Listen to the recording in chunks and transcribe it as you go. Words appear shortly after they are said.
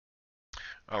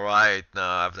Alright,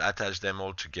 now I've attached them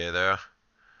all together.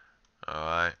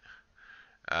 Alright.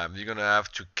 You're gonna have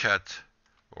to cut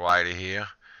right here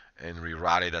and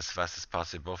rewrite it as fast as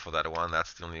possible for that one.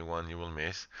 That's the only one you will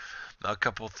miss. Now a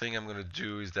couple things I'm gonna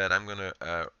do is that I'm gonna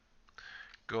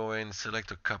go and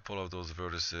select a couple of those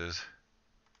vertices.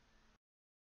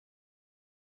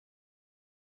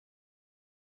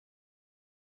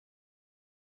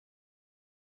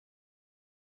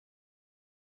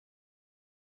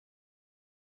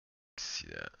 See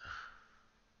that?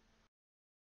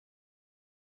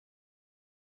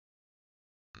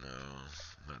 No,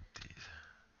 not these.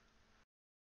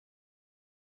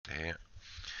 Here.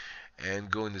 And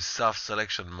go in the soft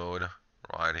selection mode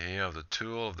right here of the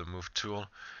tool, of the move tool,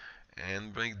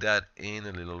 and bring that in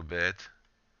a little bit.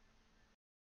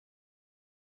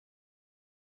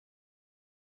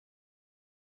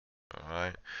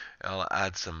 Alright, I'll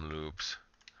add some loops.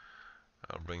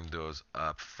 I'll bring those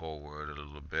up forward a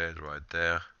little bit right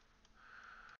there.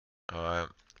 Alright,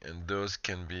 and those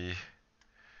can be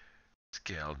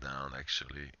scaled down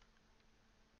actually,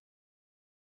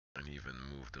 and even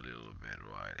moved a little bit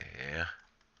right here.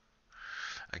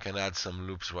 I can add some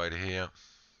loops right here.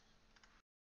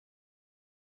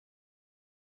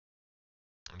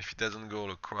 And if it doesn't go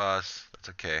across, that's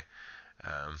okay.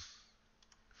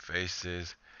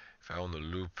 Faces, if I want a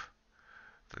loop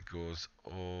that goes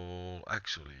all,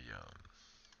 actually,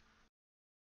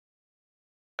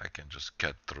 I can just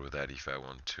cut through that if I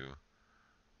want to.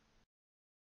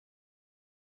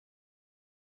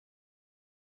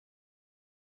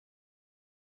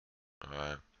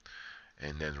 Alright,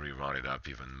 and then rerun it up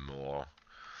even more.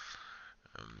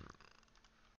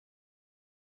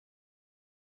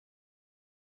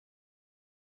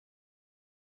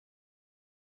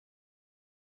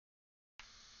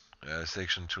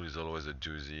 Section tool is always a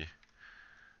doozy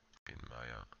in my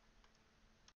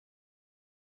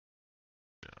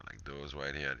like those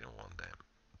right here. I don't want them.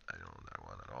 I don't want that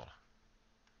one at all.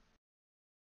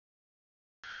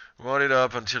 Run it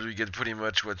up until you get pretty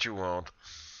much what you want.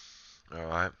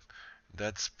 Alright,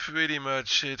 that's pretty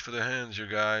much it for the hands, you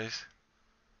guys.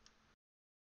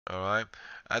 Alright,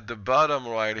 at the bottom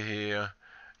right here,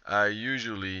 I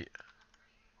usually,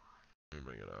 let me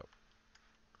bring it up.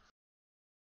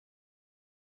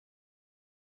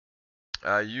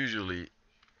 I usually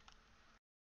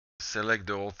select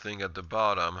the whole thing at the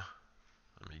bottom.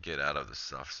 Let me get out of the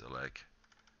soft select.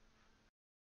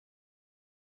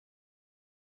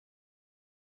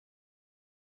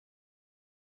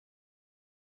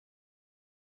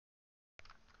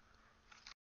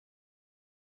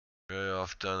 Very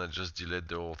often I just delete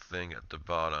the whole thing at the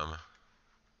bottom.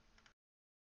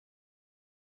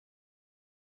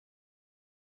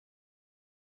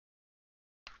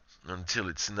 Until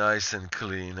it's nice and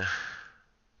clean.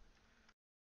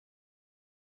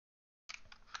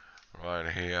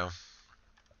 Right here.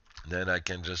 Then I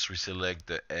can just reselect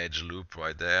the edge loop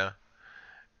right there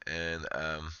and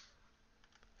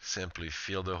simply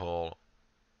fill the hole.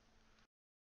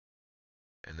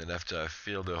 And then after I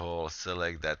fill the hole,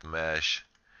 select that mesh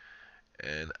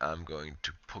and I'm going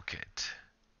to poke it.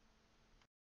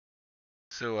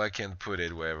 So I can put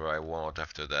it wherever I want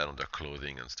after that, under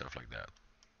clothing and stuff like that.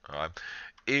 Alright.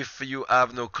 If you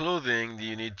have no clothing,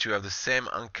 you need to have the same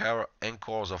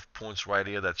anchors of points right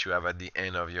here that you have at the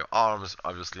end of your arms,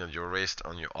 obviously on your wrist,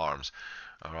 on your arms.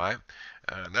 Alright.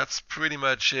 That's pretty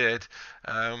much it.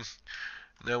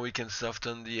 Now we can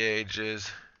soften the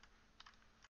edges.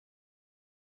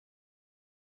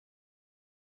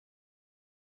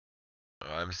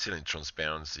 I'm still in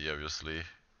transparency, obviously.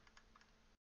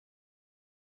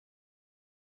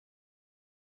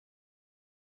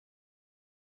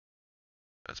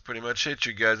 That's pretty much it,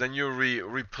 you guys. And you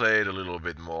replay it a little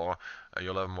bit more.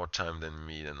 You'll have more time than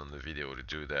me and on the video to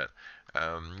do that.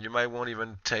 You might want to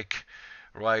even take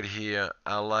right here.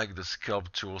 I like the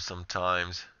sculpt tool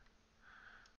sometimes.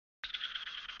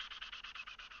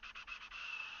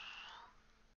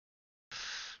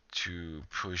 To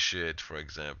push it, for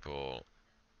example.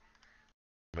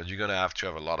 But you're gonna have to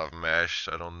have a lot of mesh.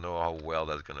 I don't know how well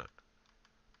that's gonna.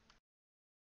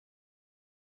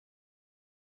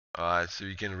 Alright, so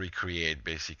you can recreate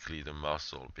basically the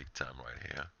muscle big time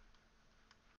right here.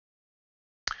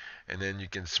 And then you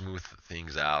can smooth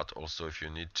things out also if you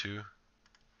need to.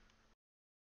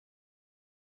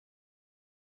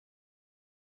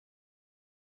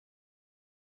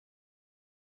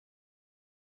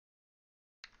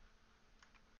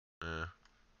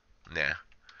 Nah.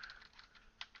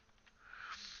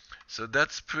 So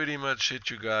that's pretty much it,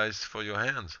 you guys, for your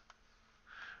hands.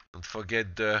 Don't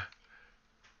forget the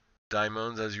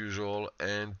diamonds as usual,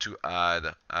 and to add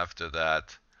after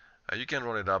that You can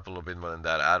run it up a little bit more than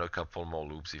that, add a couple more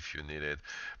loops if you need it,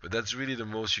 but that's really the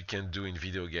most you can do in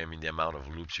video game in the amount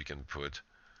of loops you can put.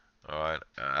 Alright,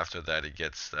 after that it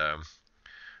gets to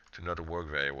not work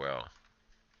very well.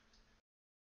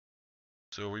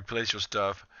 So replace your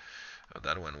stuff. Oh,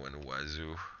 that one went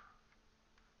wazoo.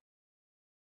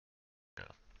 Yeah.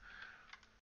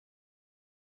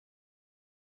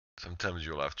 Sometimes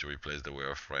you'll have to replace the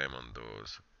wireframe on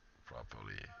those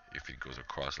properly if it goes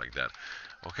across like that.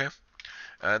 Okay,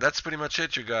 that's pretty much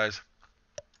it, you guys.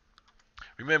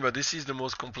 Remember, this is the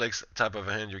most complex type of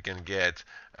hand you can get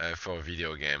for a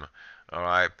video game.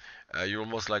 Alright, you'll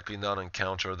most likely not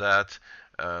encounter that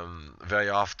very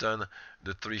often.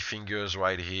 The three fingers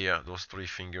right here, those three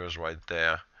fingers right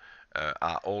there,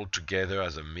 are all together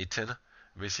as a mitten,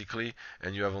 basically,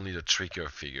 and you have only the trigger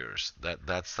fingers.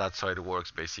 That's how it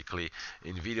works basically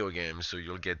in video games. So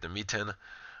you'll get the mitten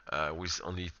with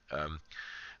only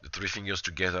the three fingers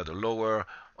together. The lower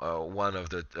one of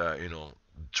the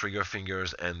trigger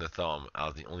fingers and the thumb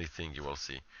are the only thing you will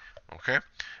see. Okay,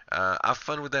 have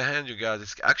fun with the hand, you guys.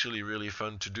 It's actually really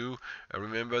fun to do.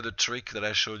 Remember the trick that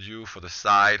I showed you for the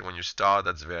side when you start.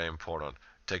 That's very important.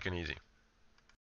 Take it easy.